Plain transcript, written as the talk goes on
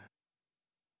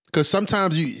Because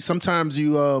sometimes you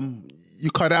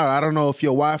cut out. I don't know if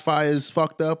your Wi-Fi is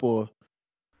fucked up or.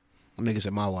 Nigga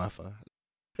said my Wi-Fi.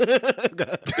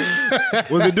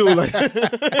 What's it do? Like.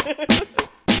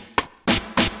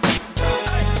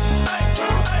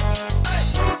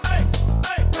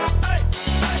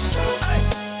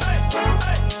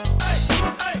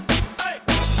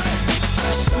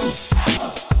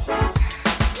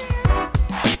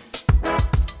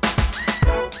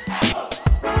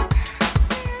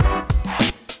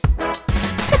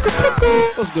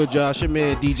 What's good, Josh? Your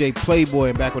man DJ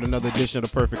Playboy back with another edition of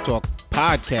the Perfect Talk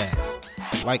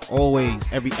podcast. Like always,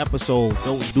 every episode,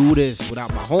 don't do this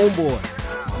without my homeboy,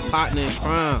 my partner in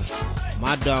crime,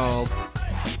 my dog.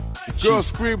 Girl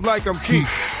scream like I'm Keith.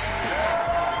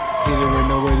 He didn't even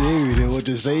know what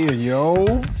to say,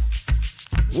 yo.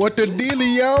 What the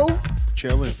dealie, yo?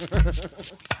 Chilling.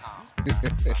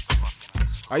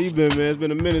 How you been, man? It's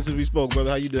been a minute since we spoke,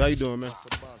 brother. How you doing, man?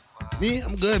 Me,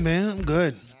 I'm good, man. I'm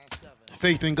good.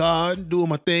 Faith in God, doing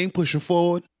my thing, pushing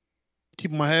forward,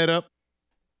 keeping my head up.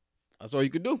 That's all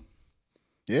you could do.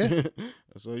 Yeah.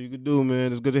 That's all you could do,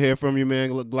 man. It's good to hear from you,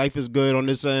 man. Look, life is good on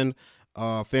this end.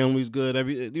 Family's good.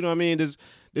 You know what I mean? There's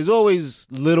always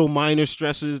little minor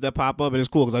stresses that pop up, and it's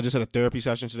cool because I just had a therapy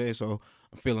session today, so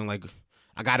I'm feeling like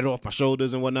I got it off my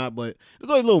shoulders and whatnot. But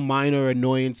there's always little minor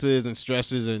annoyances and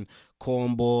stresses and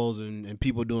cornballs and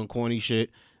people doing corny shit.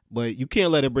 But you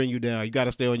can't let it bring you down. You got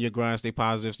to stay on your grind, stay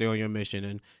positive, stay on your mission,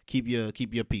 and keep your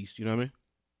peace. You know what I mean?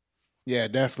 Yeah,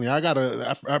 definitely.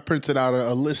 I printed out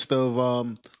a list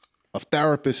of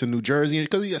therapists in New Jersey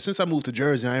because since I moved to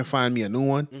Jersey, I didn't find me a new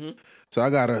one. Mm-hmm. So I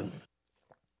gotta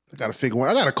figure one.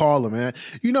 I gotta call them, man.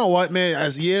 You know what, man?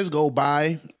 As years go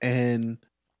by and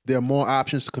there are more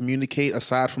options to communicate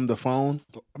aside from the phone,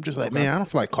 I'm just like, man, I don't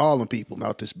feel like calling people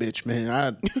about this bitch,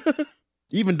 man.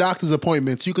 Even doctor's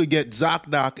appointments, you could get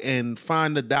ZocDoc and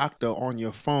find the doctor on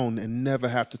your phone and never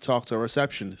have to talk to a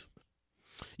receptionist.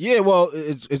 Yeah, well,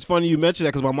 it's funny you mentioned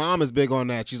that because my mom is big on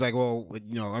that. She's like, well,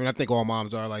 you know, I mean, I think all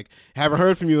moms are like, haven't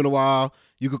heard from you in a while.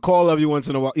 You could call every once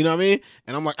in a while. You know what I mean?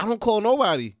 And I'm like, I don't call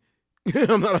nobody.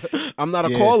 I'm not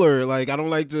a caller. Like, I don't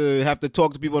like to have to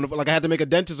talk to people on the phone. Like, I had to make a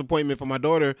dentist appointment for my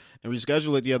daughter and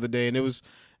reschedule it the other day, and it was.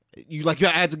 I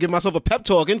had to give myself a pep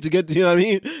talk and to get, you know what I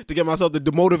mean, to get myself to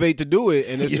demotivate to do it,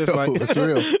 and it's just like it's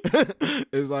real.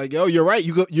 It's like, yo, you're right.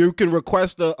 You can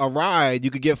request a ride.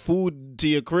 You could get food to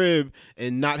your crib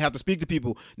and not have to speak to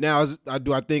people. Now,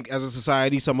 I think as a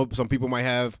society, some people might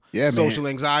have social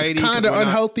anxiety. It's kind of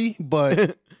unhealthy,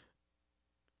 but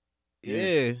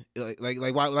yeah, like you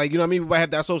know what I mean. We might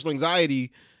have that social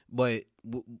anxiety, but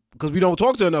because we don't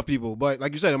talk to enough people. But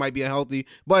like you said, it might be unhealthy,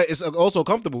 but it's also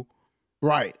comfortable.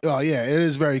 Right. Oh, yeah, it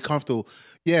is very comfortable.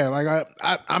 Yeah, like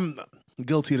I'm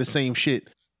guilty of the same shit.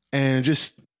 And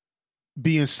just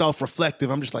being self-reflective,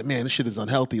 I'm just like, man, this shit is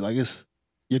unhealthy. Like,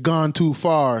 you're gone too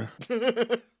far.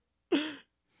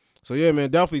 So, yeah, man,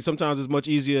 definitely sometimes it's much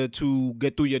easier to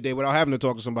get through your day without having to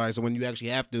talk to somebody. So when you actually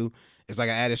have to, it's like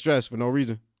an added stress for no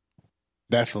reason.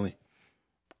 Definitely.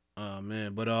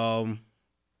 Man, but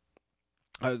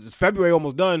it's February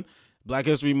almost done. Black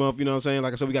History Month, you know what I'm saying?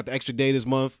 Like I said, we got the extra day this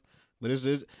month. But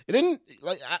it didn't,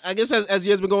 like, I guess as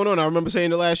years been going on, I remember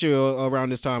saying it last year around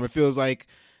this time, it feels like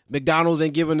McDonald's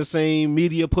ain't giving the same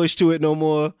media push to it no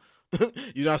more.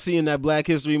 You're not seeing that Black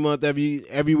History Month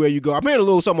everywhere you go. I'm hearing a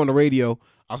little something on the radio.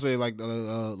 I'll say like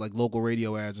local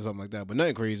radio ads or something like that, but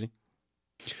nothing crazy.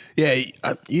 Yeah,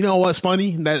 you know what's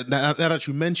funny? Now that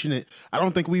you mention it, I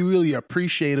don't think we really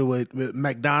appreciated what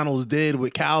McDonald's did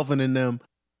with Calvin and them.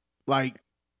 Like,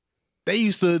 they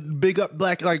used to big up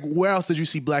like, where else did you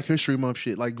see Black History Month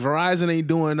shit? Like, Verizon ain't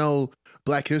doing no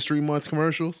Black History Month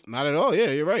commercials. Not at all. Yeah,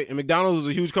 you're right. And McDonald's was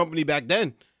a huge company back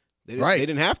then. They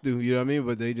didn't have to, you know what I mean?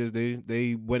 But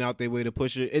they went out their way to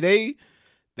push it. And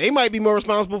they might be more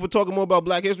responsible for talking more about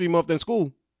Black History Month than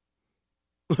school.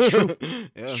 It's true. Yeah.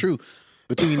 It's true.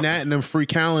 Between that and them free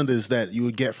calendars that you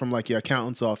would get from like your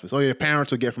accountant's office. Or your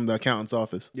parents would get from the accountant's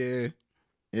office. Yeah.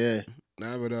 Yeah.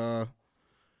 Nah, but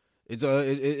it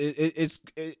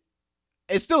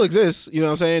still exists, you know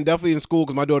what I'm saying? Definitely in school,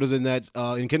 because my daughter's in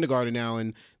kindergarten now,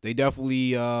 and they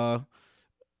definitely actually,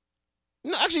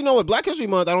 no, what, Black History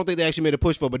Month, I don't think they actually made a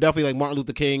push for, but definitely like Martin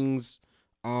Luther King's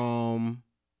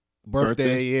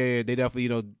birthday. Yeah, they definitely,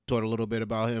 taught a little bit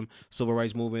about him, civil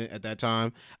rights movement at that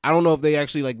time. I don't know if they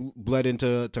actually like bled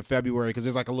into February, because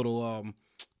there's like a little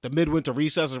the midwinter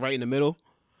recess is right in the middle.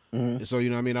 Mm-hmm. So, you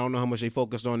know what I mean? I don't know how much they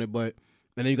focused on it, but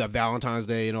and then you got Valentine's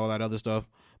Day and all that other stuff.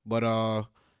 But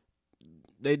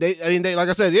They like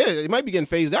I said, yeah, it might be getting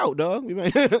phased out, dog. We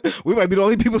might be the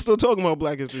only people still talking about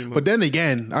Black History Month. But then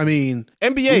again, I mean,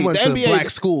 NBA, we went the to NBA, black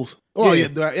schools. Oh Yeah.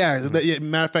 yeah.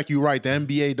 Matter of fact, you're right. The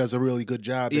NBA does a really good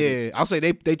job. yeah, I'll say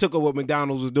they took over what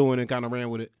McDonald's was doing and kind of ran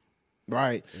with it.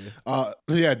 Right. The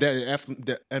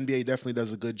NBA definitely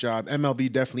does a good job. MLB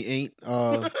definitely ain't.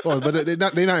 But they're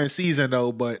not in season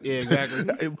though. But Yeah, exactly.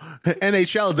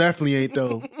 NHL definitely ain't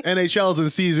though. NHL's in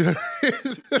season.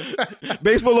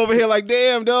 Baseball over here, like,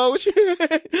 damn, dog, what you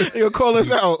gonna call us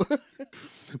out?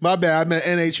 My bad. I meant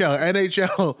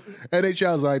NHL.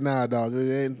 NHL's like, nah, dog.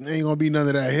 It ain't gonna be none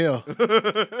of that here.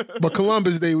 But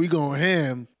Columbus Day, we going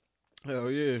ham. Hell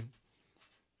yeah,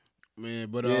 man.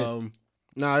 But Yeah.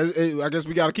 I guess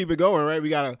we got to keep it going, right? We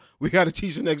gotta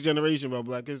teach the next generation about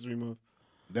Black History Month.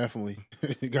 Definitely.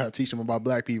 You gotta teach them about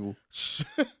black people.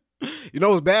 You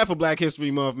know what's bad for Black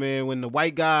History Month, man? When the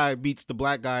white guy beats the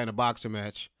black guy in a boxing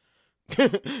match.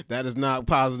 That is not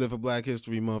positive for Black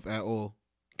History Month at all.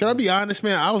 Can I be honest,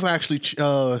 man? I was actually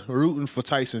rooting for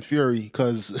Tyson Fury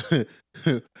because,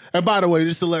 and by the way,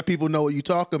 just to let people know what you're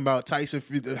talking about, Tyson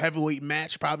Fury, the heavyweight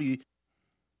match, probably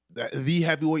the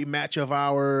heavyweight match of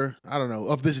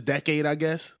of this decade, I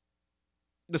guess.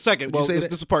 The second, Would you well, say this, that?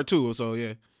 this is part 2, so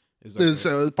yeah. This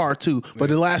is part 2, but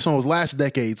the last one was last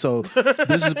decade. So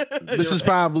this is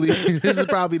probably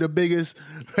the biggest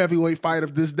heavyweight fight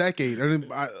of this decade,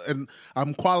 and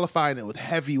I'm qualifying it with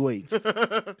heavyweight.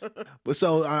 But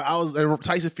so I was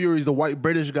Tyson Fury is the white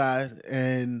British guy,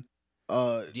 and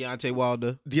Deontay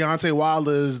Wilder. Deontay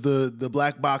Wilder is the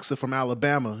black boxer from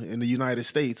Alabama in the United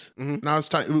States. And I was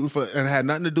rooting for, and it had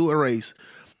nothing to do with race.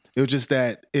 It was just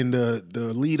that in the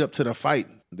lead up to the fight,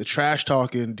 the trash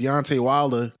talking Deontay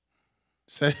Wilder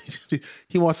said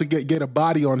he wants to get a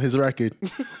body on his record.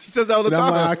 He says that all the And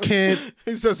time. I'm like, I can't.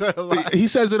 He says that a lot. He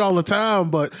says it all the time,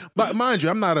 but mind you,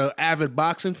 I'm not an avid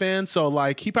boxing fan, so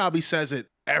like he probably says it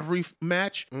every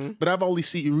match. But I've only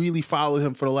really followed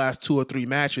him for the last 2 or 3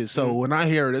 matches. So when I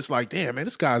hear it, it's like, damn man,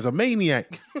 this guy's a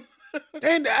maniac,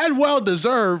 and well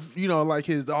deserved. You know, like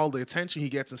all the attention he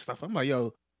gets and stuff. I'm like,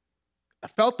 yo, I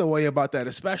felt the way about that,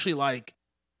 especially like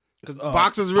Because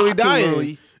boxers really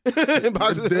dying.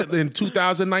 In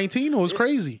 2019, it was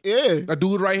crazy. Yeah. A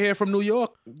dude right here from New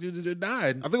York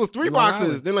died. I think it was 3 In Long boxers.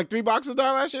 Island. Then like 3 boxers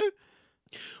died last year?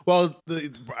 Well,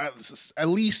 at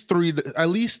least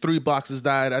three boxers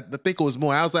died. I think it was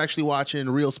more. I was actually watching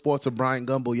Real Sports of Bryant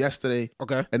Gumbel yesterday.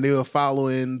 Okay. And they were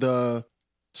following the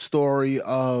story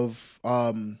of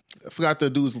I forgot the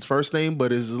dude's first name,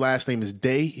 but his last name is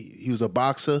Day. He was a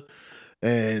boxer,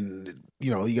 and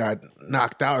you know he got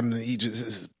knocked out, and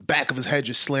his back of his head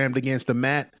just slammed against the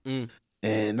mat,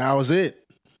 and that was it.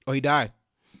 Oh, he died.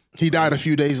 He died a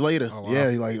few days later. Oh, wow. Yeah,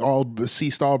 like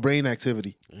ceased all brain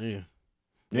activity.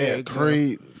 Yeah,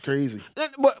 Crazy.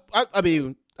 But I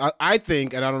mean, I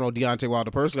think, and I don't know Deontay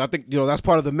Wilder personally, I think, you know, that's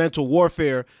part of the mental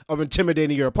warfare of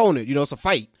intimidating your opponent. You know, it's a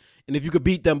fight. And if you could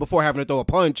beat them before having to throw a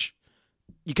punch,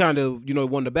 you kind of, you know,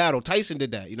 won the battle. Tyson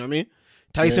did that, you know what I mean?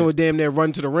 Tyson would damn near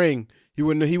run to the ring. He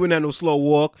wouldn't have no slow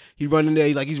walk. He'd run in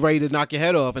there like he's ready to knock your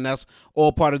head off, and that's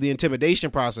all part of the intimidation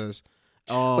process.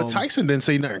 But Tyson didn't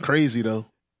say nothing crazy, though.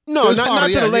 No, not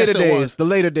to the later days. Was. The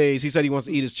later days, he said he wants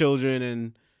to eat his children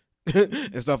and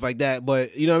and stuff like that.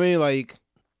 But you know what I mean? Like,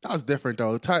 that was different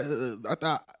though.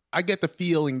 I get the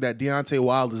feeling that Deontay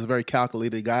Wilder is a very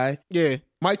calculated guy. yeah,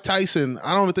 Mike Tyson,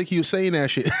 I don't even think he was saying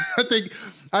that shit.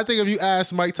 I think if you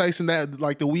asked Mike Tyson that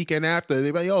like the weekend after,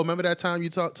 they'd be like, "Yo, remember that time you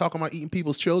talking about eating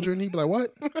people's children?" He'd be like,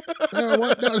 "What?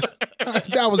 What?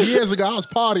 That was years ago. I was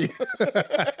partying."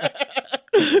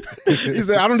 he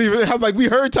said, "I don't even." I'm like, we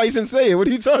heard Tyson say it. What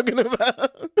are you talking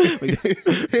about?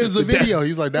 Here's the video.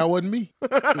 He's like, "That wasn't me.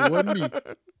 It wasn't me."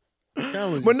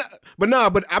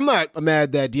 But I'm not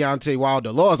mad that Deontay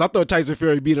Wilder lost. I thought Tyson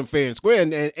Fury beat him fair and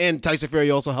square, and Tyson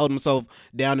Fury also held himself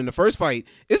down in the first fight.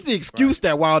 It's the excuse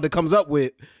that Wilder comes up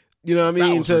with, you know what I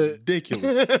mean, that was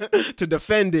ridiculous. to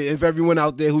defend it. If everyone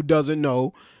out there who doesn't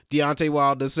know, Deontay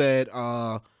Wilder said,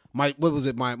 my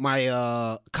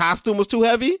costume was too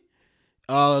heavy.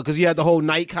 Because he had the whole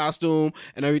night costume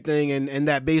and everything, and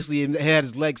that basically had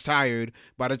his legs tired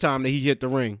by the time that he hit the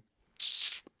ring.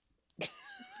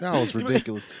 That was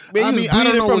ridiculous. Man, I mean, I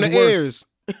don't know from the ears.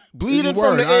 Bleeding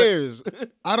from the ears.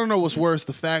 I don't know what's worse.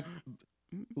 The fact,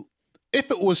 if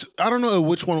it was, I don't know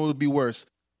which one would be worse.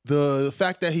 The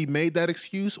fact that he made that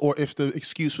excuse, or if the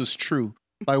excuse was true.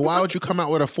 Like, why would you come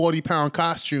out with a 40-pound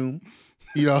costume,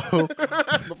 you know,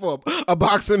 before a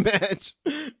boxing match?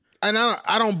 And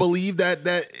I don't believe that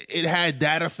it had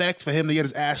that effect for him to get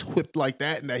his ass whipped like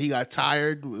that, and that he got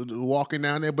tired walking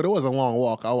down there. But it was a long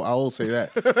walk. I will say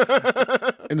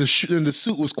that. and the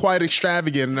suit was quite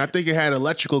extravagant, and I think it had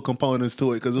electrical components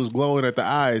to it because it was glowing at the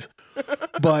eyes.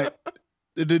 But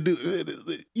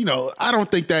you know, I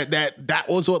don't think that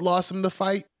was what lost him the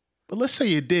fight. But let's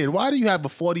say it did. Why do you have a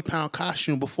 40-pound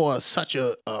costume before such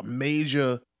a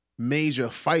major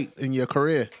fight in your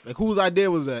career? Like, whose idea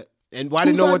was that? And why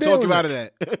didn't no one talk you out of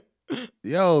that?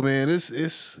 Yo, man,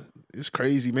 it's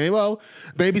crazy, man. Well,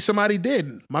 maybe somebody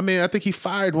did. My man, I think he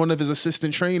fired one of his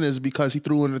assistant trainers because he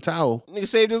threw in the towel. Nigga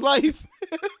saved his life.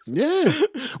 Yeah.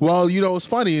 Well, you know, it's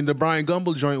funny in the Brian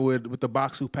Gumble joint with the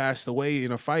boxer who passed away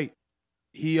in a fight.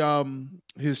 He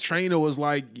his trainer was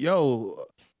like, "Yo,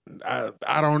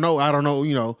 I don't know,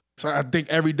 you know." So I think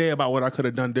every day about what I could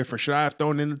have done different. Should I have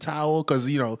thrown in the towel? Because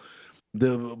you know,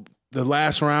 the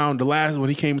last round, when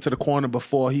he came into the corner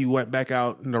before he went back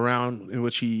out in the round in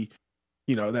which he,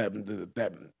 you know,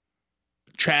 that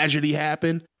tragedy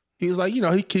happened. He was like, you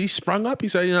know, he sprung up. He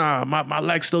said, "Nah, my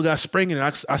leg still got spring in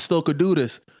it. I still could do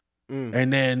this."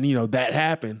 And then, you know, that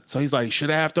happened. So he's like,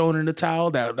 should I have thrown in the towel?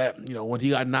 That you know, when he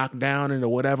got knocked down in the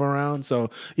whatever round. So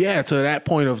yeah, to that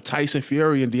point of Tyson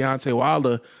Fury and Deontay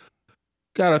Wilder,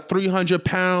 got a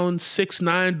 300-pound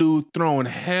 6'9" dude throwing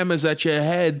hammers at your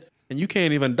head, and you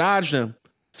can't even dodge them.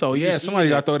 So yeah, somebody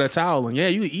got to throw that towel in. Yeah,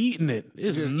 you eating it.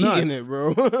 It's just nuts. eating it, bro.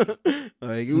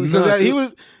 Like, because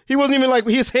he wasn't even like,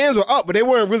 his hands were up, but they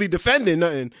weren't really defending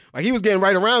nothing. Like, he was getting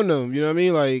right around them. You know what I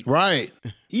mean? Like, right,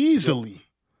 easily.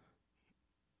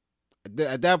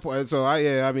 At that point, so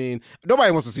I mean,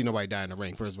 nobody wants to see nobody die in the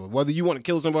ring. First of all, whether you want to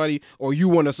kill somebody or you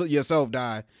want to yourself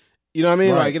die, you know what I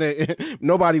mean? Right. Like,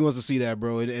 nobody wants to see that,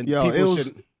 bro. And yo,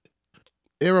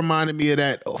 it reminded me of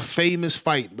that famous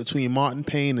fight between Martin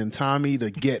Payne and Tommy to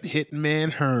get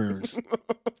Hitman Hearns.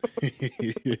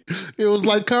 It was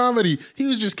like comedy. He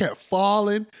was just kept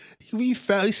falling. He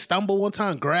fell. He stumbled one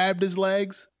time, grabbed his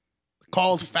legs,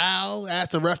 called foul,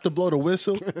 asked the ref to blow the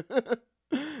whistle.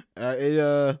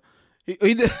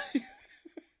 He did.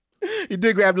 He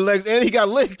did grab the legs, and he got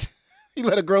licked. He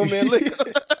let a grown man lick.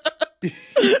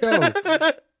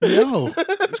 Yo,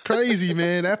 it's crazy,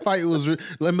 man. That fight was.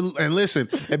 Listen,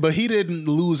 but he didn't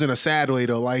lose in a sad way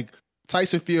though. Like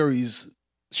Tyson Fury's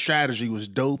strategy was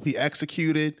dope. He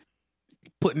executed,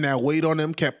 putting that weight on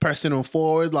him, kept pressing him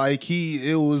forward. Like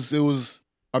it was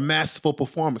a masterful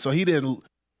performance. So he didn't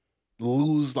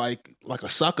lose like a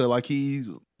sucker. Like he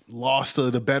lost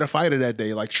to the better fighter that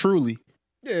day. Like truly.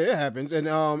 Yeah, it happens, and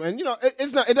you know,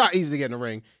 it's not easy to get in the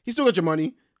ring. He still got your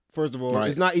money. First of all,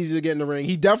 It's not easy to get in the ring.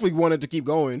 He definitely wanted to keep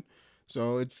going,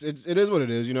 so it is what it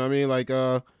is. You know what I mean? Like,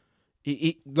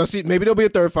 let's see. Maybe there'll be a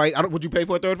third fight. Would you pay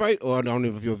for a third fight, or I don't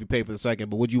know if you pay for the second,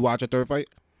 but would you watch a third fight?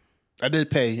 I did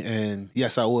pay, and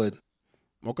yes, I would.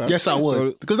 Okay, yes, I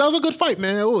would, because that was a good fight,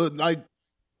 man. It was, like,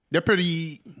 they're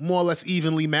pretty more or less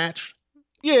evenly matched.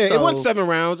 Yeah, so, it went 7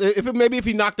 rounds. If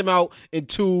he knocked him out in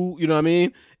 2, you know what I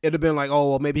mean? It'd have been like, oh,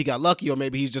 well, maybe he got lucky, or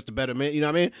maybe he's just a better man, you know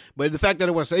what I mean? But the fact that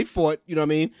it was they fought, you know what I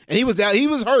mean? And he was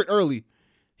hurt early.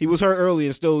 He was hurt early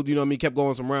and still, you know what I mean, kept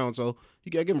going some rounds. So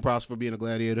you gotta give him props for being a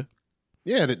gladiator.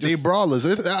 Yeah, they brawlers.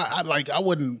 I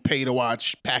wouldn't pay to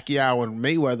watch Pacquiao and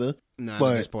Mayweather. Not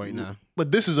at this point, nah.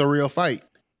 But this is a real fight.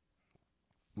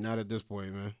 Not at this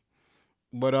point, man.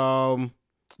 But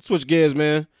switch gears,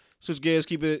 man. Switch gears,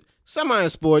 keep it semi in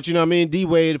sports, you know what I mean? D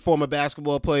Wade, former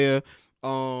basketball player.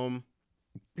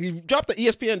 He dropped the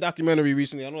ESPN documentary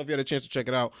recently. I don't know if you had a chance to check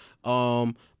it out.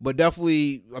 But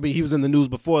definitely, I mean, he was in the news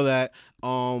before that. I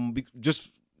don't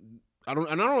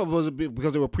know if it was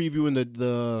because they were previewing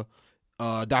the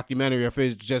documentary, or if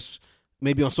it's just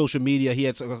maybe on social media he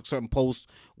had a certain post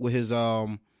with his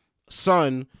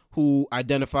son who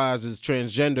identifies as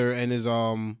transgender and is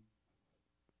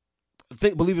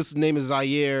believe his name is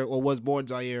Zaire, or was born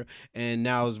Zaire, and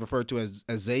now is referred to as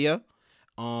Zaya.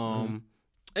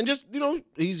 And just, you know,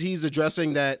 he's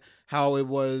addressing that, how it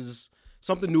was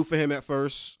something new for him at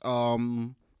first.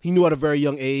 He knew at a very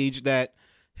young age that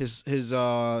his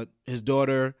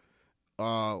daughter, you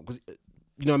know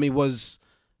what I mean, was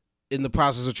in the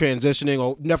process of transitioning,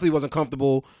 or definitely wasn't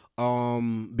comfortable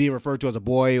being referred to as a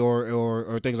boy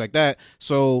or things like that.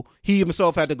 So he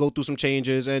himself had to go through some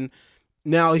changes, and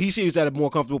now he seems at a more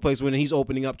comfortable place when he's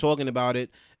opening up, talking about it.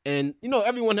 And, you know,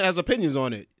 everyone has opinions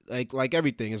on it. Like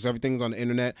everything. Everything's on the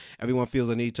internet. Everyone feels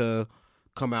a need to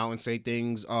come out and say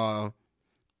things.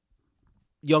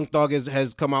 Young Thug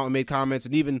has come out and made comments,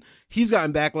 and even he's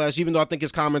gotten backlash, even though I think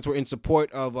his comments were in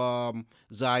support of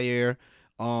Zaire,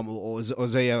 or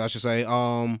Zaya, I should say.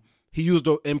 He used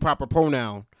the improper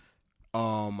pronoun.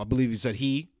 I believe he said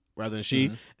he rather than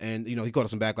she, and, you know, he caught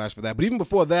some backlash for that. But even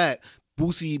before that,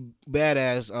 Boosie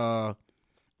Badass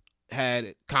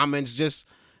had comments just,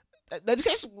 that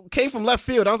just came from left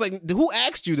field. I was like, who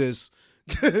asked you this?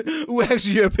 Who asked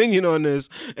you your opinion on this?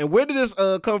 And where did this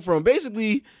come from?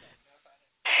 Basically,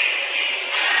 I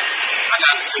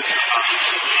gotta say something.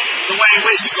 Dwayne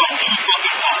Wade, you going too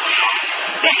fucking far, dog.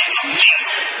 That is a man.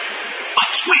 A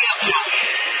 12-year.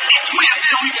 At 12,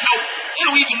 they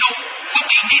don't even know what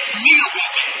their next meal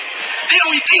gonna be. They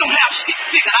don't have shit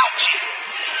figured out yet.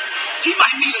 He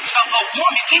might meet a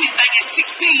woman, anything at 16,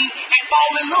 and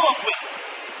fall in love with her.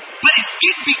 But his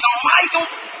dick be gone. Why he gon'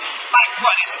 like, bro,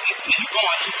 you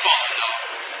going too far, dog.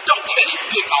 Don't cut his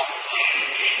dick off.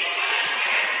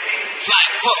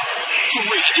 Like, bro, for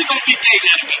real. If he gonna be gay,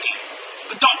 let him be gay.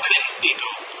 But don't cut his dick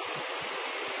off.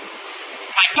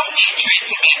 Like, don't address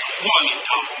him as a woman,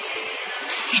 dog.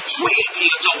 He's 12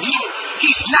 years old.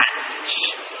 He's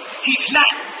not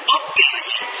up there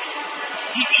yet.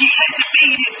 He hasn't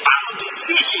made his final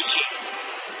decision yet.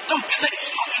 Don't cut his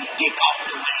fucking dick off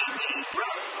the way, man, bro.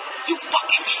 You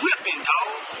fucking tripping, dog.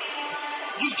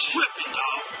 You tripping,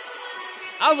 dog.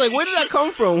 I was like, where did that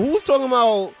come from? Who was talking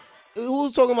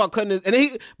about cutting his? And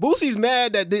Boosie's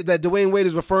mad that Dwayne Wade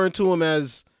is referring to him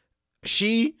as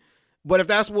she. But if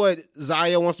that's what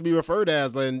Zaya wants to be referred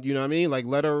as, then, you know what I mean? Like,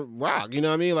 let her rock. You know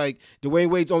what I mean? Like, Dwayne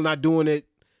Wade's not doing it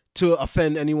to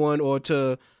offend anyone or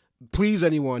to please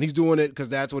anyone. He's doing it because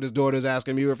that's what his daughter's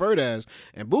asking to be referred as.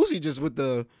 And Boosie just with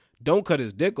the don't cut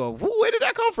his dick off. Where did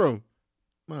that come from?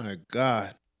 My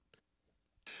God.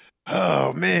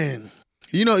 Oh man.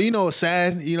 You know it's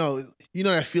sad. You know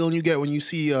that feeling you get when you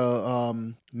see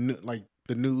like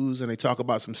the news and they talk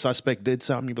about some suspect did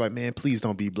something. You be like, man, please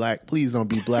don't be black. Please don't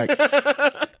be black.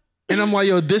 And I'm like,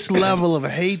 yo, this level of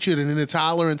hatred and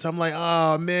intolerance. I'm like,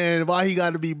 oh man, why he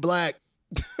got to be black?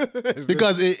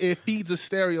 Because it feeds a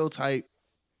stereotype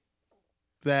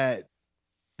that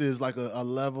there's like a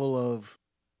level of,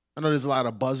 I know there's a lot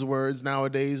of buzzwords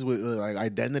nowadays with like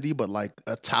identity, but like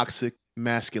a toxic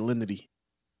masculinity.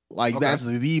 Like that's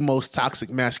the most toxic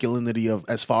masculinity of,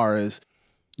 as far as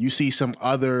you see some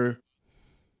other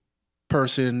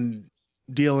person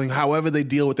dealing, however they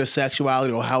deal with their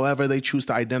sexuality or however they choose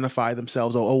to identify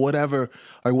themselves or whatever,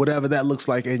 like whatever that looks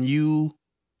like. And you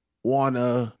want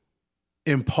to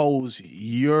impose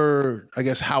your, I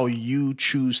guess, how you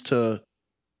choose to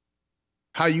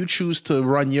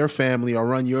run your family or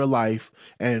run your life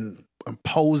and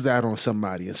impose that on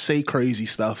somebody and say crazy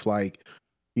stuff like,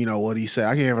 you know, what he said.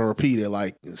 I can't even repeat it.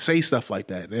 Like, say stuff like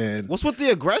that. And what's with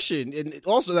the aggression? And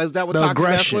also, is that what toxic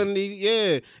masculinity?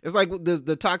 Yeah. It's like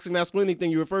the toxic masculinity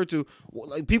thing you refer to.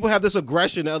 Like, people have this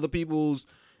aggression to other people's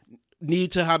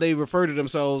need to how they refer to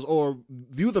themselves or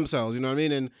view themselves. You know what I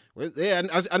mean? And yeah,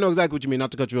 I know exactly what you mean.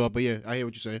 Not to cut you off, but yeah, I hear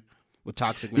what you're saying with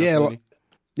toxic masculinity.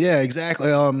 Yeah, exactly.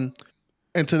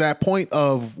 And to that point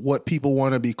of what people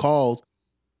want to be called,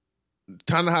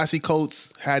 Ta-Nehisi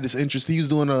Coates had this interest. He was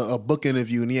doing a book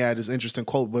interview and he had this interesting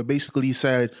quote. But basically, he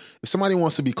said, if somebody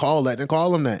wants to be called that, then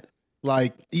call them that.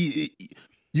 Like,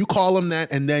 you call them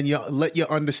that, and then you let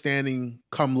your understanding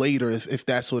come later if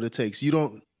that's what it takes.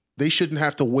 They shouldn't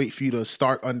have to wait for you to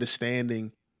start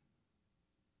understanding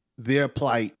their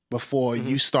plight before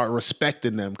you start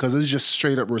respecting them, because it's just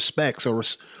straight up respect. So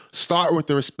start with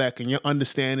the respect, and your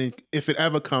understanding, if it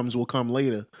ever comes, will come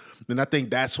later. And I think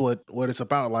that's what it's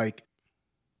about. Like,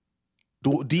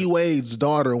 D Wade's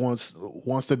daughter wants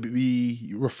to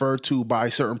be referred to by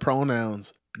certain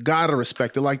pronouns. Gotta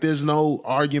respect it. Like, there's no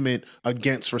argument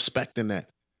against respecting that.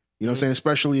 You know what I'm saying?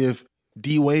 Especially if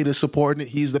D Wade is supporting it,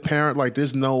 he's the parent. Like, there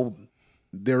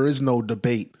is no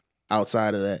debate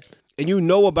outside of that. And you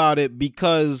know about it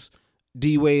because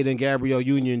D Wade and Gabrielle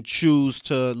Union choose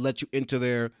to let you into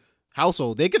their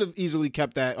household. They could have easily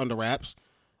kept that under wraps.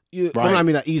 Right. Well, I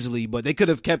mean, not easily, but they could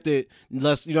have kept it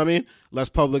less, you know what I mean? Less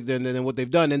public than what they've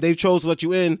done. And they chose to let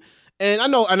you in. And I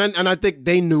know, and I think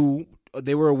they knew,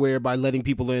 they were aware by letting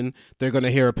people in, they're going to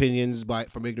hear opinions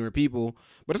from ignorant people.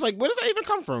 But it's like, where does that even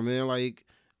come from, man? Like,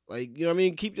 you know what I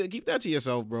mean? Keep that to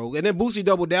yourself, bro. And then Boosie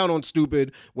doubled down on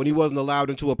stupid when he wasn't allowed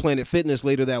into a Planet Fitness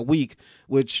later that week,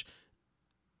 which,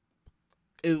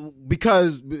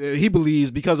 because he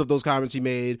believes, because of those comments he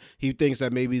made, he thinks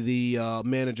that maybe the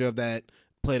manager of that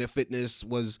Planet Fitness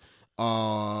was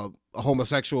a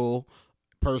homosexual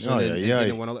person and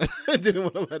didn't want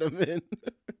to let him in.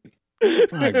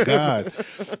 My God.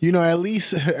 You know, at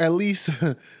least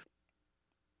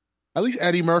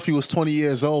Eddie Murphy was 20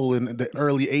 years old in the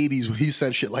early 80s when he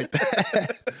said shit like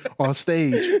that on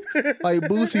stage. Like,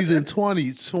 Boosie's in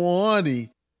 2020.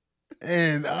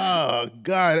 And oh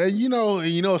God. And you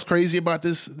know what's crazy about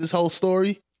this whole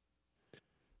story?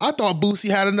 I thought Boosie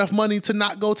had enough money to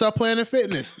not go to Planet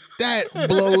Fitness. That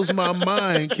blows my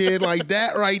mind, kid. Like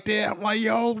that right there. I'm like,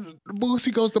 yo,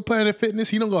 Boosie goes to Planet Fitness.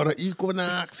 He don't go to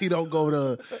Equinox. He don't go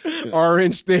to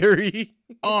Orange Theory.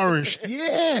 Orange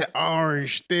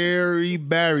Theory,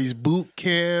 Barry's Boot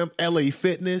Camp, LA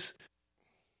Fitness.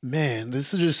 Man,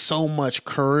 this is just so much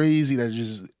crazy that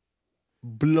just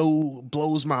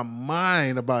blows my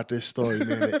mind about this story,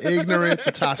 man. The ignorance,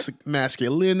 the toxic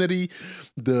masculinity,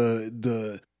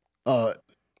 the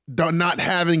not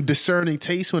having discerning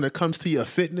taste when it comes to your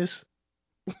fitness.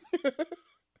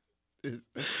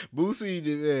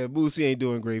 Boosie ain't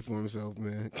doing great for himself,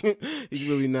 man. He's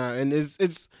really not, and it's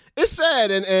sad,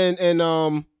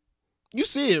 and you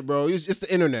see it, bro. It's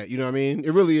the internet, you know what I mean?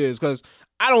 It really is, because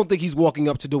I don't think he's walking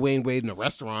up to Dwayne Wade in a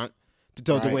restaurant to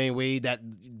tell Dwayne Wade that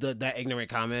ignorant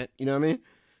comment, you know what I mean?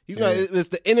 He's not. It's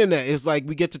the internet. It's like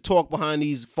we get to talk behind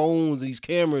these phones, these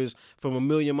cameras from a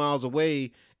million miles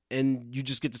away, and you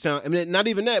just get to sound. I mean, not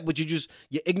even that, but your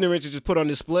ignorance is just put on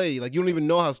display. Like you don't even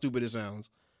know how stupid it sounds.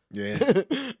 Yeah.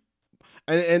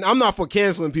 and I'm not for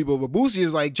canceling people, but Boosie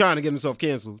is like trying to get himself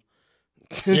canceled.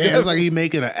 Yeah, it's like he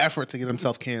making an effort to get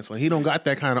himself canceled. He don't got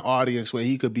that kind of audience where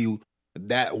he could be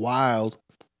that wild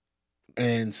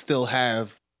and still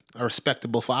have a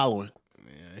respectable following.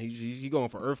 Yeah, he going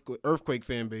for earthquake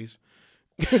fan base.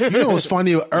 You know what's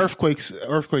funny? Earthquake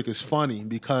is funny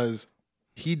because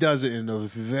he does it in a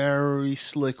very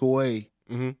slick way.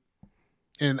 Mm-hmm.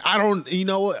 And I don't, you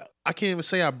know, I can't even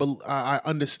say I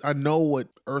understand. I know what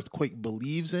Earthquake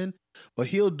believes in, but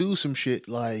he'll do some shit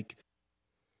like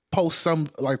post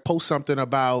something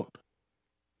about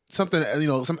something, you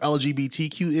know, some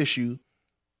LGBTQ issue,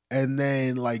 and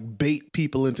then like bait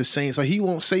people into saying. So he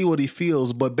won't say what he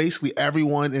feels, but basically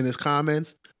everyone in his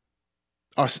comments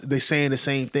they saying the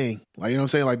same thing. Like, you know what I'm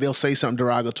saying? Like they'll say something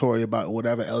derogatory about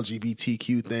whatever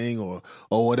LGBTQ thing or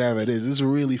whatever it is. It's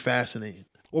really fascinating.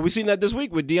 Well, we seen that this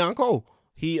week with Deion Cole.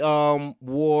 He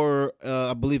wore,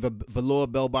 I believe, a velour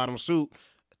bell-bottom suit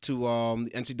to the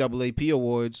NCAA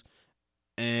Awards,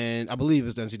 and I believe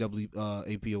it's the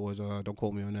NCAA Awards. Don't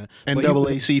quote me on that.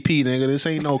 NAACP, nigga. This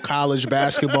ain't no college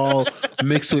basketball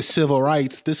mixed with civil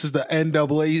rights. This is the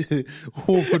NAACP.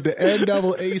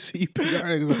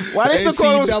 Why they still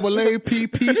call them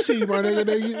NCAAPPC, my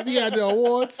nigga? He had the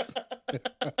awards.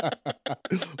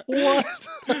 What?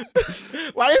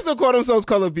 Why they still call themselves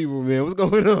colored people, man? What's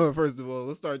going on? First of all,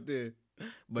 let's start there.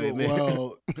 But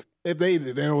well, if they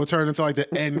don't turn into like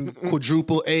the N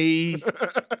quadruple A.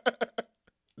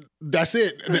 That's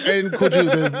it.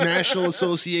 The National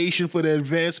Association for the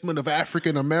Advancement of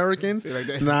African Americans. Like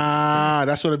that. Nah,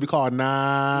 that's what it'd be called.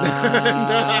 Nah.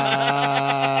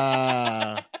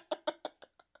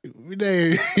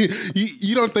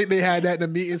 You don't think they had that in the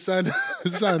meeting, son?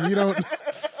 Son,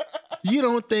 you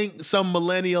don't think some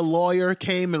millennial lawyer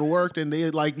came and worked and they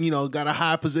like, you know, got a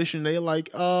high position? They like,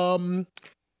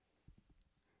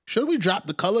 should we drop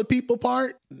the colored people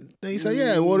part? They say,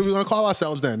 yeah, what are we going to call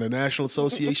ourselves then? The National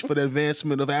Association for the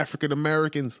Advancement of African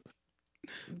Americans.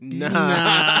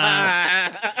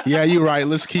 Nah. Yeah, you're right.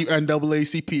 Let's keep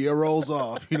NAACP. It rolls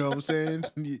off. You know what I'm saying?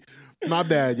 My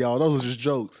bad, y'all. Those are just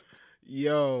jokes.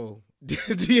 Yo,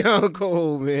 Deion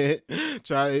Cole, man.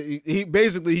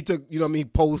 He took, you know what I mean,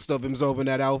 post of himself in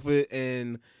that outfit,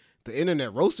 and the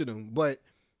internet roasted him. But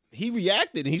he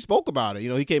reacted and he spoke about it. You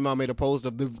know, he came out and made a post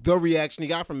of the reaction he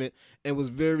got from it and was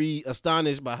very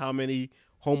astonished by how many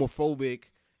homophobic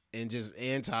and just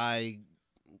anti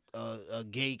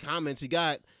gay comments he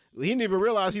got. He didn't even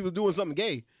realize he was doing something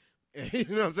gay. You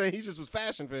know what I'm saying? He just was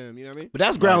fashion for him, you know what I mean? But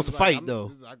that's grounds to fight,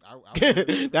 though.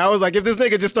 That was like, if this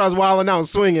nigga just starts wilding out and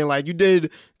swinging, like, you did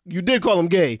call him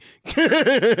gay.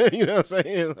 You know what I'm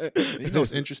saying? You know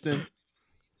what's interesting?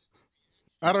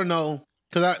 I don't know.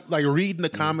 Because I like reading the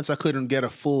comments, I couldn't get a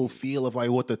full feel of like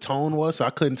what the tone was. So I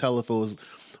couldn't tell if it was,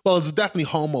 well, it's definitely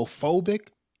homophobic,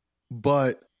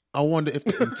 but I wonder if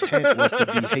the intent was to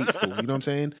be hateful. You know what I'm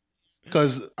saying?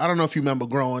 Because I don't know if you remember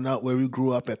growing up, where we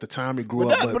grew up at the time we grew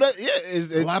up. But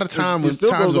a lot of times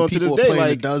when people were playing like,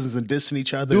 the dozens and dissing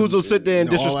each other. Dudes will sit there and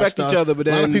disrespect each other, but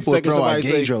then a lot of people would throw out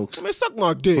gay jokes. Man, suck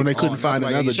my dick. When they couldn't find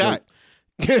another joke.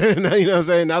 You know what I'm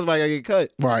saying? That's why I got to get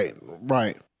cut. Right.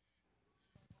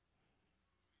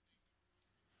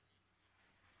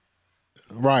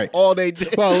 Right. All they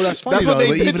did. Well, that's funny. That's though,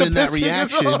 but even in that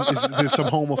reaction, there's some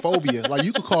homophobia. Like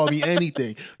you could call me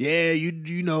anything. Yeah,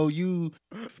 you know you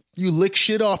lick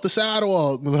shit off the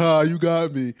sidewalk. You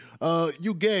got me.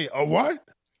 You gay? What?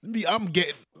 I'm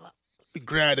getting.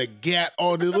 Grab a gat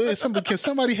on the. Can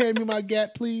somebody hand me my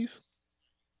gat, please?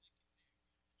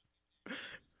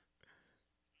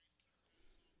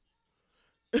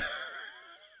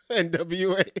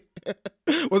 NWA.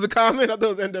 Was a comment? I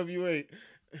thought it was NWA.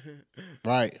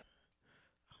 Right.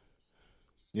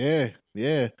 Yeah.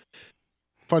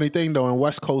 Funny thing though, in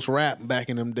West Coast rap back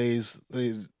in them days,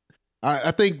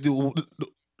 I think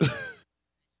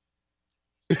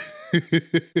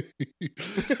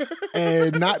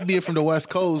and not being from the West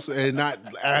Coast and not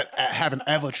having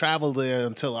ever traveled there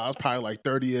until I was probably like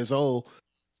 30 years old.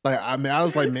 Like, I mean, I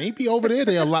was like, maybe over there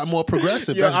they're a lot more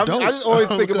progressive. Yeah, That's dope. I just always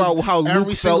think about how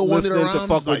Luke felt listening to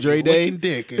Fuck with Dre Day.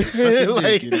 Dick and sucking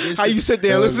like, dick and how you sit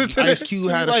there and listen to Ice this. Cube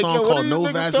had a Like, song yo, what called are these No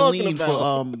niggas Vaseline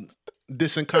talking for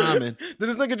Dissing Common. Did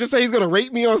this nigga just say he's gonna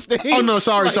rape me on stage? Oh no,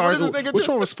 sorry. Like, what did this nigga Which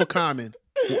do? one was for Common?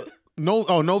 No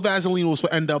Vaseline was for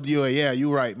NWA. Yeah,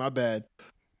 you're right. My bad.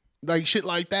 Like shit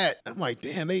like that. I'm like,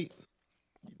 damn, the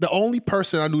only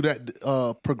person I knew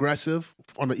that progressive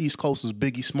on the East Coast was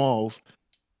Biggie Smalls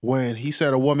when he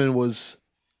said a woman was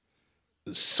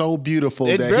so beautiful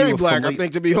It's that very he would black, fillet, I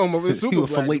think, to be homo. It's super he would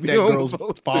black fillet to be that girl's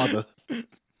homophobic. father.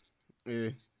 Yeah.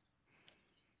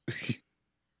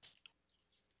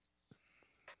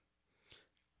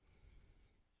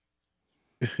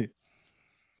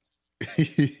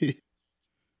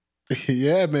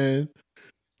 Yeah, man.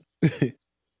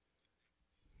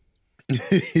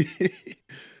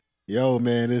 Yo,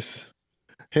 man, it's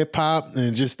hip hop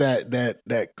and just that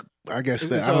I guess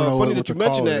that It's I don't know funny what that to you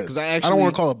mentioned call that it. because I I don't actually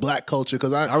want to call it black culture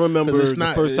because I remember 'cause it's the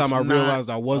not- first time I it's not realized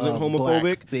I wasn't a homophobic.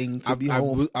 black thing to be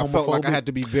I felt like I had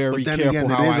to be very But then careful again,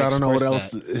 how it is. I I don't know what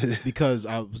expressed else. that because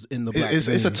I was in the black. It's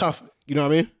a community. tough. You know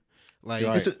what I mean? Like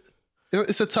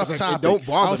It's a tough like, it topic. don't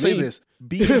bother I'll say me. this: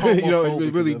 being homophobic, you know,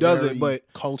 it really is a doesn't. very But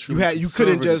culturally you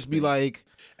couldn't just conservative be thing. like,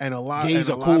 And a lot, gays and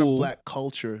a are lot cool. of black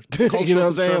culture. you know what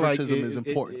I'm saying? Like, Conservatism is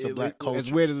important to black culture.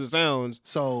 As weird as it sounds,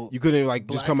 So you couldn't like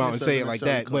just come out and blackness say it doesn't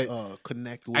like that. But necessarily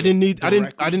connect with I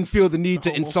directly didn't feel the need to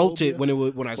to insult it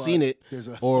homophobia, when I but seen it there's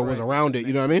a or was direct around it.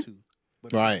 You know what I mean? connection to,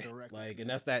 but Right. it's direct. Like, and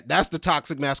that's the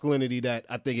toxic masculinity that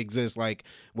I think exists. Like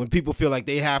when people feel like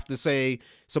they have to say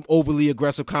some overly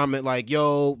aggressive comment, like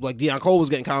 "Yo," like Deion Cole was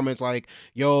getting comments like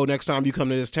 "Yo, next time you come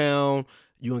to this town,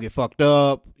 you gonna get fucked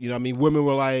up." You know what I mean? Women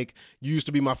were like, "You used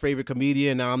to be my favorite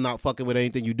comedian, now I'm not fucking with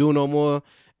anything you do no more."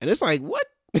 And it's like, what?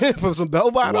 For some bell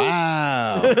bottoms?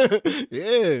 Wow.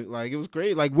 Yeah, like it was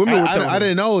great. Like women were telling I me.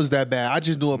 didn't know it was that bad. I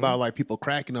just knew about like people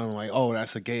cracking on like, oh,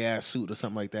 that's a gay ass suit or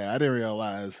something like that. I didn't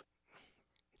realize.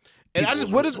 And I people just,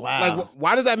 was what is wow. like?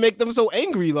 Why does that make them so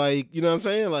angry? Like, you know what I'm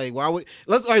saying? Like, why would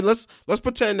let's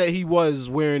pretend that he was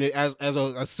wearing it as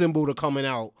a symbol to coming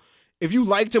out. If you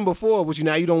liked him before, which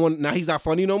now you don't want, now he's not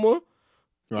funny no more.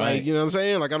 Right. Like, you know what I'm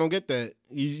saying? Like, I don't get that.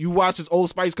 You watched his Old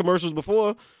Spice commercials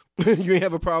before, you ain't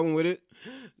have a problem with it.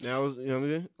 Now it's, you know what I'm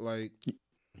saying? Like,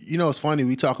 You know, it's funny.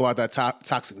 We talk about that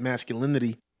toxic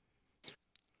masculinity.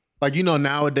 Like, you know,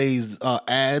 nowadays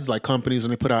ads, like companies, when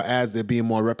they put out ads, they're being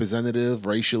more representative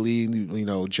racially, you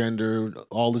know, gender,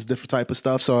 all this different type of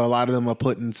stuff. So a lot of them are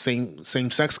putting same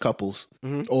sex couples,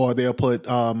 or they'll put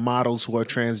models who are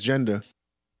transgender.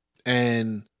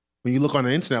 And when you look on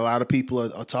the internet, a lot of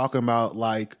people are talking about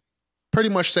like pretty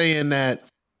much saying that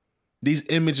these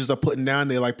images are putting down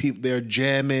there, like people, they're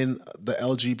jamming the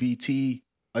LGBT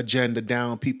agenda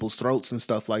down people's throats and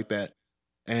stuff like that.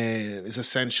 And it's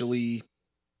essentially,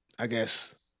 I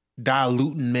guess,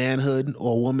 diluting manhood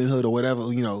or womanhood or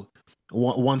whatever, you know,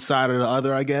 one side or the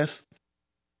other, I guess.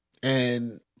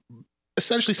 And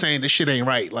essentially saying this shit ain't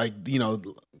right. Like, you know,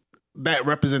 that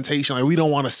representation, like we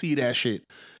don't want to see that shit.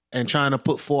 And trying to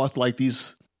put forth like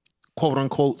these quote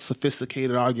unquote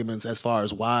sophisticated arguments as far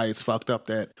as why it's fucked up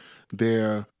that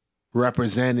they're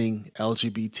representing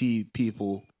LGBT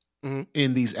people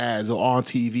in these ads or on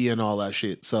TV and all that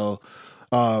shit. So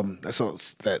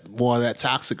it's that more of that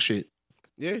toxic shit.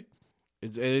 yeah,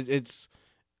 it's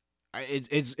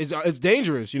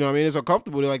dangerous. You know what I mean? It's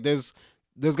uncomfortable. Like there's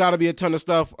got to be a ton of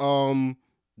stuff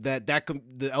that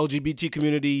the LGBT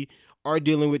community are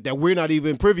dealing with that we're not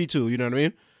even privy to. You know what I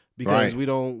mean? Because Right.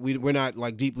 we're not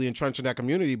like deeply entrenched in that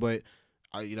community, but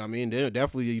you know what I mean? They're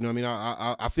definitely, you know what I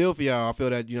mean? I feel for y'all. I feel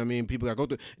that, you know what I mean, people got to go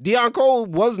through. Deion Cole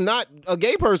was not a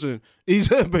gay person. He's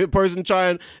a person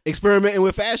trying, experimenting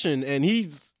with fashion, and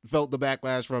he's felt the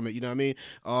backlash from it, you know what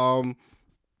I mean?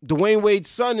 Dwayne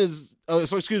Wade's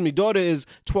daughter is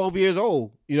 12 years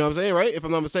old. You know what I'm saying, right? If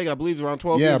I'm not mistaken, I believe it's around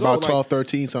 12 Yeah, years about old. 12,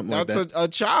 13, something like That's that. a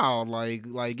child. Like,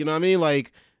 you know what I mean?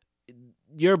 Like,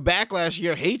 your backlash,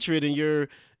 your hatred, and your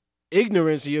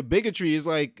ignorance and your bigotry is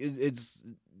like,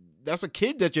 that's a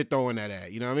kid that you're throwing that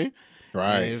at. You know what I mean?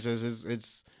 Right. And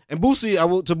it's and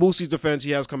Boosie, to Boosie's defense,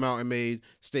 he has come out and made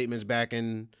statements back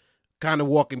and kind of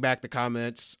walking back the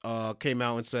comments, came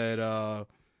out and said,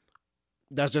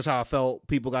 that's just how I felt.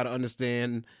 People got to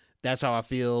understand That's how I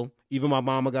feel. Even my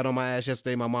mama got on my ass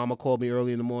yesterday. My mama called me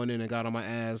early in the morning and got on my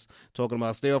ass talking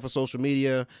about stay off of social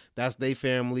media. That's their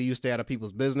family. You stay out of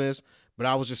people's business. But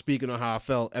I was just speaking on how I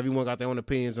felt. Everyone got their own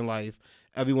opinions in life.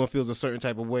 Everyone feels a certain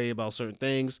type of way about certain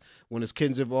things. When there's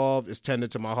kids involved, it's tender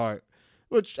to my heart,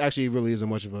 which actually really isn't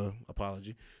much of an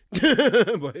apology.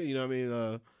 But you know what I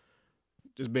mean?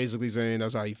 Just basically saying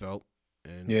that's how he felt.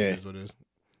 And Yeah. that's what it is.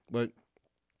 But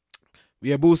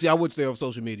yeah, Boosie, I would stay off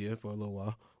social media for a little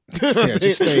while. Yeah,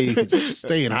 just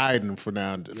stay in hiding for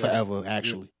now, forever.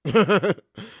 Actually,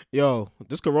 Yo,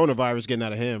 this coronavirus getting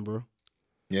out of hand, bro.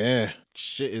 yeah.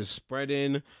 Shit is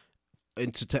spreading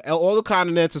to all the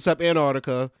continents except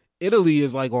Antarctica. Italy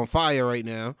is like on fire right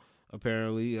now.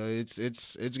 Apparently,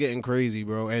 it's getting crazy,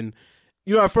 bro. And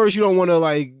you know, at first you don't want to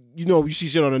like, you know, you see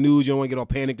shit on the news, you don't want to get all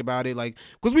panicked about it, like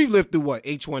because we've lived through what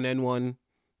H1N1,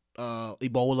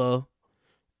 Ebola.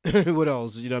 What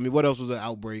else? You know what I mean? What else was an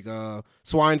outbreak?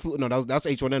 Swine flu? No, that's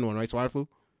H1N1, right? Swine flu?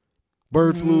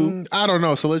 Bird flu? I don't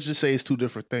know. So let's just say it's two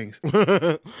different things.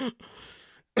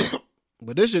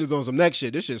 But this shit is on some next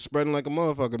shit. This shit's spreading like a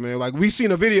motherfucker, man. Like, we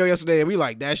seen a video yesterday and we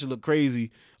like, that shit look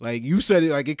crazy. Like, you said it,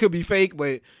 like, it could be fake,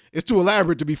 but it's too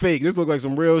elaborate to be fake. This look like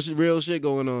some real shit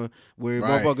going on where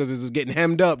Right. motherfuckers is just getting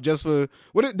hemmed up just for,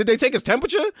 what did they take his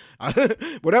temperature?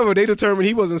 Whatever, they determined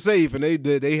he wasn't safe and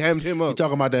they hemmed him You up.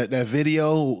 talking about that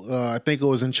video? I think it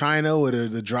was in China where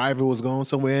the driver was going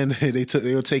somewhere and they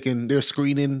were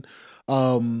screening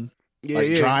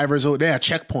drivers. Or they had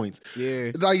checkpoints.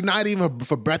 Yeah. Like not even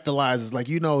for breathalyzers. Like,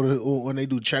 you know, when they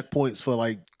do checkpoints for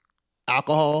like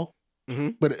alcohol.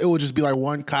 Mhm. But it would just be like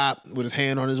one cop with his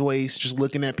hand on his waist, just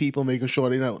looking at people, making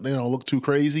sure they don't look too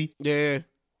crazy. Yeah.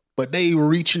 But they were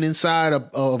reaching inside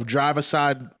of driver's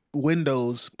side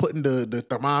windows, putting the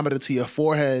thermometer to your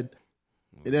forehead,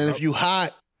 and then if you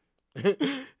hot,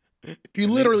 if you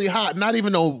literally hot, not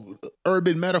even no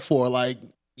urban metaphor, like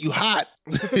you hot,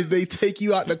 they take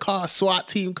you out the car. SWAT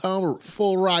team come,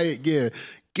 full riot gear,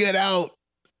 get out.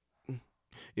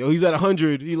 Yo, he's at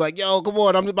 100. He like, yo, come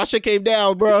on. My shit came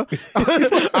down, bro.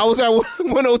 I was at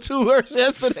 102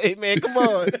 yesterday, man. Come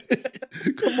on.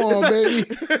 Come on,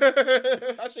 baby.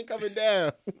 My shit coming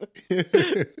down.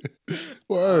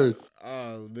 Word.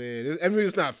 Oh, man. I mean,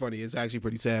 it's not funny. It's actually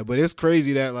pretty sad. But it's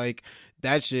crazy that, like,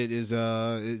 that shit is,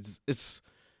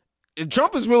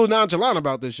 Trump is real nonchalant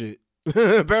about this shit.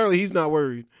 Apparently, he's not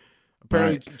worried.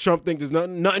 Apparently, Right. Trump thinks there's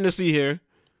nothing to see here.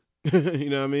 You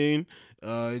know what I mean?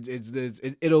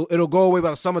 It'll go away by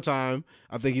the summertime.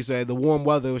 I think he said the warm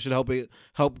weather should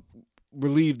help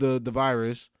relieve the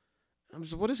virus. I'm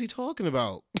just, what is he talking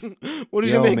about? What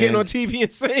is your man getting on TV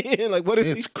and saying? Like, what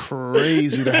is It's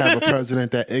crazy to have a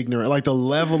president that ignorant. Like the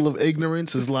level of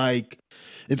ignorance is like,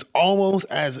 it's almost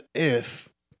as if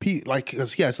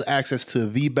because he has access to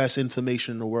the best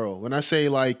information in the world. When I say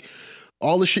like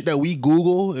all the shit that we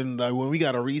Google and like when we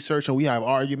got to research and we have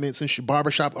arguments and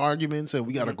barbershop arguments and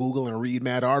we got to Google and read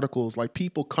mad articles, like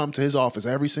people come to his office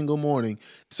every single morning.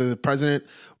 So the president,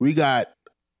 we got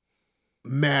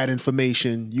mad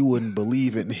information. You wouldn't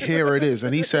believe it. And here it is.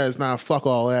 And he says, nah, fuck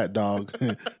all that, dog.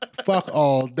 Fuck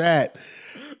all that.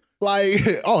 Like,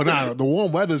 oh, nah, the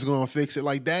warm weather's going to fix it.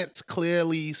 Like, that's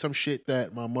clearly some shit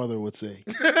that my mother would say.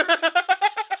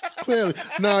 Clearly.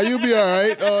 Nah, you'll be all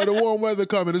right. The warm weather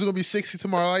coming. It's going to be 60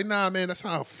 tomorrow. Like, nah, man, that's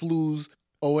not how flus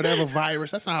or whatever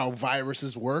virus. That's not how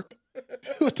viruses work.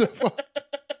 What the fuck?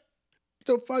 What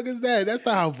the fuck is that? That's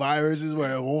not how viruses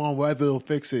work. Warm weather will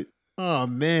fix it. Oh,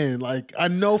 man. Like, I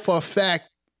know for a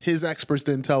fact his experts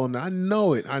didn't tell him that. I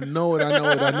know it.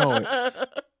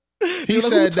 He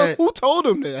said that. Who told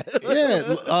him that?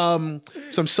 Yeah,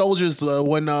 some soldiers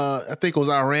when I think it was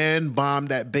Iran bombed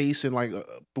that base in like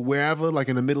wherever, like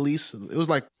in the Middle East. It was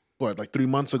like what, like 3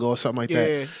 months ago or something like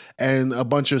that. And a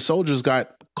bunch of soldiers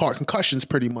got caught concussions,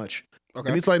 pretty much. Okay.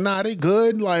 And it's like, nah, they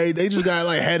good. Like they just got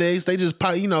like headaches. They just,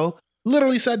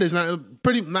 literally said this.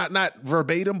 Not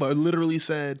verbatim, but literally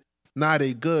said, nah,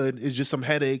 they good. It's just some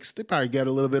headaches. They probably get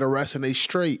a little bit of rest and they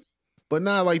straight. But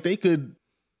not like they could,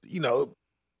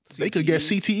 they could get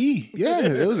CTE. Yeah,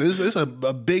 it's a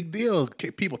big deal.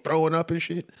 People throwing up and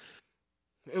shit.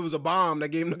 It was a bomb that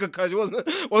gave him the concussion.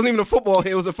 It wasn't even a football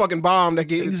hit. It was a fucking bomb that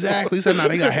gave him. Exactly. He said, nah,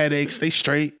 they got headaches. They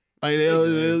straight. Like,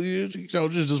 they'll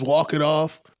just walk it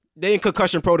off. They in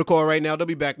concussion protocol right now. They'll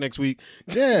be back next week.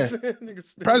 Yeah.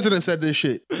 President said this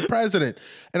shit. President.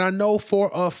 And I know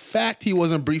for a fact he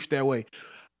wasn't briefed that way.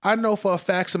 I know for a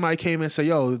fact somebody came and said,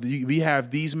 yo, we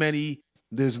have these many,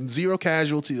 there's 0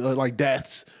 casualty, like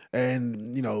deaths,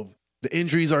 and, the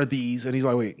injuries are these. And he's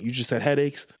like, wait, you just said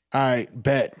headaches? All right,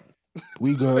 bet.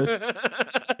 We good.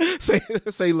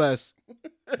 Say less.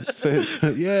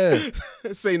 Yeah.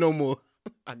 Say no more.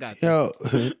 I got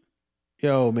that.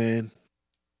 Yo, man.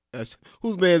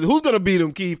 Who's gonna beat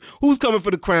him, Keith? Who's coming for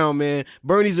the crown, man?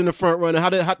 Bernie's in the front runner.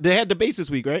 They had debates this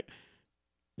week, right?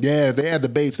 Yeah, they had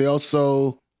debates. They also,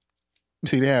 let me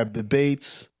see, they had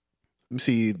debates. Let me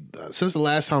see. Since the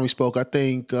last time we spoke, I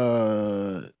think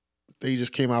they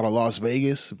just came out of Las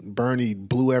Vegas. Bernie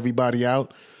blew everybody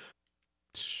out.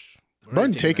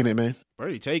 Bernie taking it, man.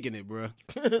 Bernie taking it, bro.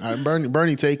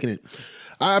 Bernie taking it.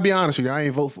 I'll be honest with you. I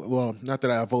ain't vote for. Well, not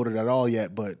that I voted at all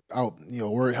yet, but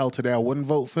word held today, I wouldn't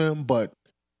vote for him. But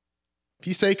if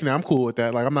he's taking it, I'm cool with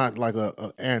that. Like, I'm not like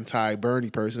a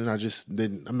anti-Bernie person.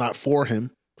 I'm not for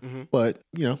him. Mm-hmm. But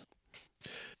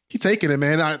he's taking it,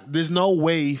 man. There's no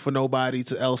way for nobody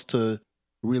else to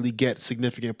really get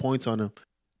significant points on him.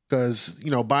 Because,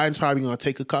 Biden's probably going to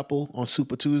take a couple on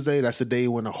Super Tuesday. That's the day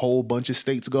when a whole bunch of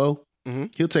states go. Mm-hmm.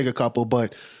 He'll take a couple.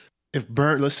 But if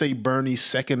let's say Bernie's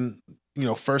second,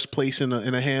 first place in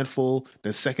a handful,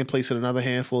 then second place in another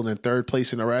handful, then third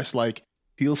place in the rest, like,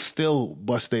 he'll still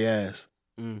bust their ass.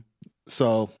 Mm.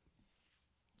 So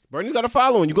Bernie's got a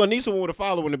following. You're going to need someone with a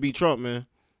following to beat Trump, man.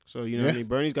 So, what I mean?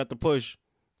 Bernie's got the push.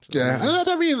 So, yeah.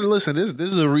 I mean, listen, this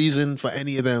is a reason for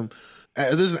any of them.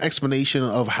 This is an explanation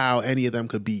of how any of them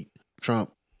could beat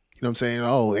Trump. You know what I'm saying?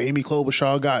 Oh, Amy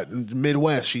Klobuchar got in the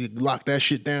Midwest. She locked that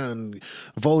shit down.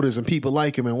 Voters and people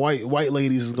like him, and white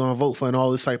ladies is going to vote for and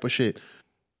all this type of shit.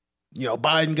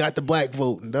 Biden got the black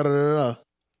vote and da-da-da-da.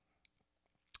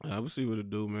 We'll see what it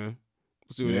do, man.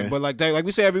 But like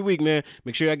we say every week, man,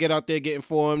 make sure y'all get out there, get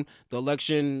informed. The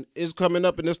election is coming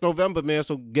up in this November, man,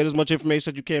 so get as much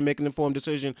information as you can, make an informed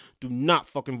decision. Do not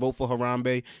fucking vote for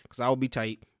Harambe, because I will be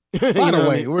tight. By the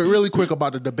way, we're really quick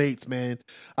about the debates, man.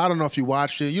 I don't know if you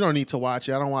watched it. You don't need to watch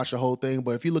it. I don't watch the whole thing,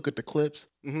 but if you look at the clips,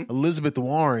 Elizabeth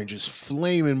Warren just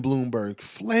flaming Bloomberg,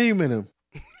 flaming him.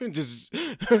 Just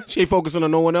she ain't focusing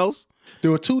on no one else.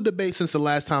 There were 2 debates since the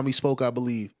last time we spoke, I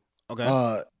believe.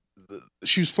 Okay.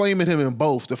 She was flaming him in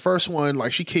both. The first one,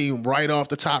 like, she came right off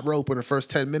the top rope in the first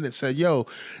 10 minutes, said, yo,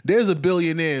 there's a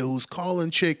billionaire who's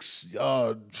calling chicks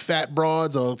fat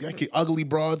broads or ugly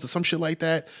broads or some shit like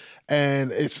that.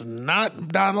 And it's not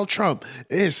Donald Trump.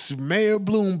 It's Mayor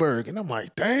Bloomberg. And I'm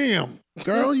like, damn,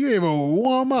 girl, you ain't even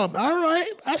warm up. All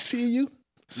right, I see you.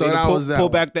 So that was that. Pull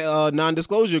back the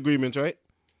non-disclosure agreements, right?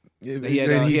 And he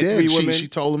did. 3 women. She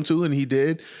told him to, and he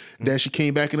did. Then she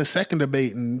came back in the second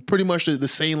debate, and pretty much the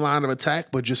same line of attack,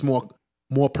 but just more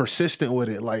persistent with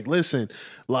it. Like, listen,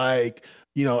 like,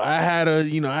 I had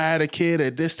a kid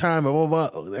at this time, blah,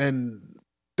 blah, blah, and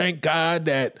thank God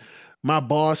that my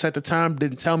boss at the time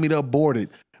didn't tell me to abort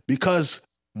it because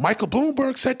Michael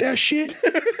Bloomberg said that shit.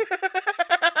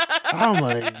 I'm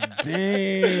like,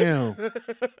 damn.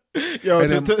 Yo,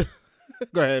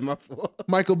 go ahead, my fault.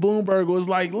 Michael Bloomberg was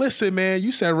like, listen, man,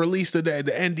 you said release the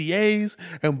NDAs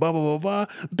and blah, blah, blah, blah.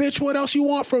 Bitch, what else you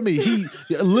want from me? He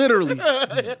literally,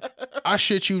 I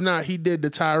shit you not, he did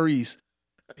the Tyrese.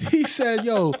 He said,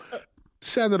 yo,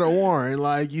 Senator Warren,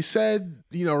 like, you said,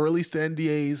 release the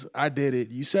NDAs. I did it.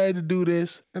 You said to do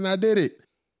this, and I did it.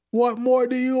 What more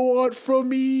do you want from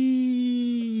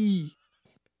me?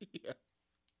 Yeah.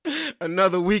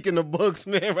 Another week in the books,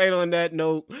 man. Right on that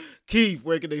note, Keith,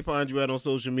 where can they find you at on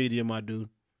social media, my dude?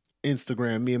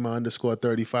 Instagram,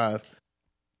 _35.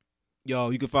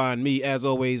 Yo, you can find me, as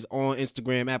always, on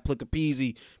Instagram at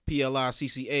Plickapeezy,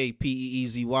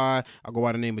 PLICCAPEEZY. I go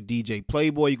by the name of DJ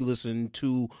Playboy. You can listen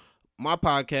to my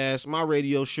podcast, my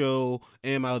radio show,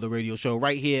 and my other radio show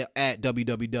right here at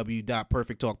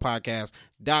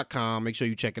www.perfecttalkpodcast.com. Make sure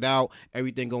you check it out.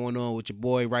 Everything going on with your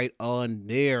boy right on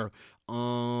there.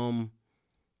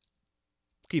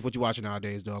 Keith, what you watching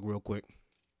nowadays, dog, real quick?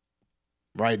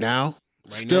 Right now?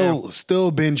 Still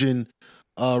binging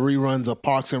reruns of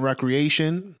Parks and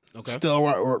Recreation. Okay. Still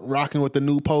rocking with the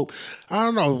new Pope. I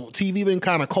don't know. TV been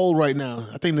kind of cold right now.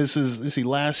 I think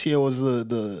last year was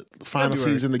the final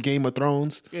season of Game of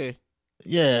Thrones. Yeah.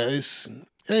 Yeah, it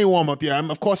ain't warm up yet.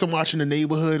 Of course, I'm watching The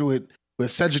Neighborhood with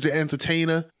Cedric the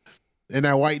Entertainer and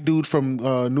that white dude from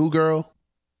New Girl.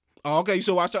 Oh, okay. You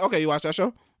still watch that? Okay, you watch that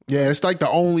show? Yeah, it's like the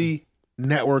only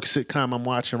network sitcom I'm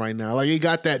watching right now. Like, it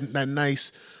got that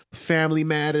nice Family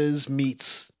Matters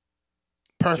meets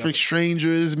Perfect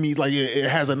Strangers meet, like, it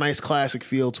has a nice classic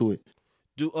feel to it.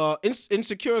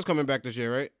 Insecure is coming back this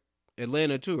year, right?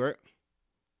 Atlanta too, right?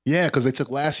 Yeah, because they took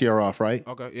last year off, right?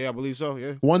 Okay, yeah, I believe so.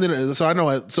 Yeah. So I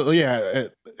know. So yeah,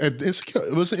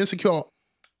 Insecure, was Insecure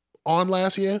on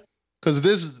last year?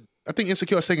 Because I think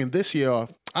Insecure is taking this year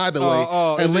off. Either way,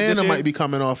 Atlanta might be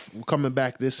coming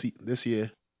back this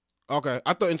year. Okay,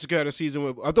 I thought Insecure had a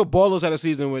season I thought Ballers had a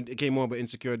season when it came on, but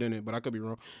Insecure didn't. But I could be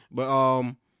wrong. But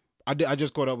I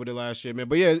just caught up with it last year, man.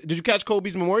 But yeah, did you catch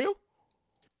Kobe's memorial?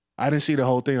 I didn't see the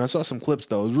whole thing. I saw some clips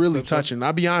though. It was really touching.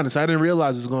 I'll be honest, I didn't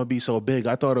realize it was going to be so big.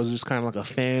 I thought it was just kind of like a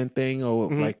fan thing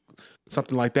or like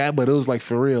something like that, but it was like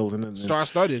for real. And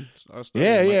Star-studded.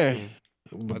 Yeah.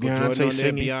 Michael Beyonce Jordan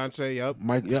singing. Beyonce,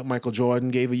 yep. Michael Jordan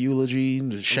gave a eulogy.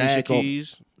 Alicia Shaq.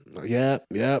 Keys. Yep.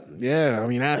 Yeah. I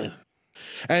mean,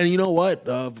 and you know what?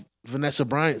 Vanessa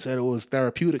Bryant said it was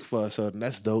therapeutic for her, so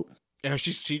that's dope. And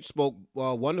she spoke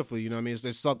wonderfully. You know what I mean?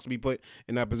 It sucks to be put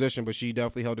in that position, but she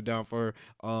definitely held it down for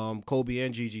Kobe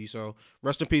and Gigi. So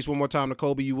rest in peace one more time to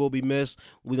Kobe. You will be missed.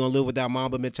 We're going to live with that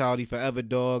Mamba mentality forever,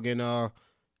 dog. And,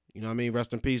 you know what I mean?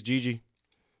 Rest in peace, Gigi.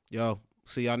 Yo,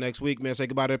 see y'all next week, man. Say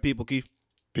goodbye to the people, Keith.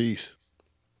 Peace.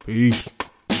 Peace.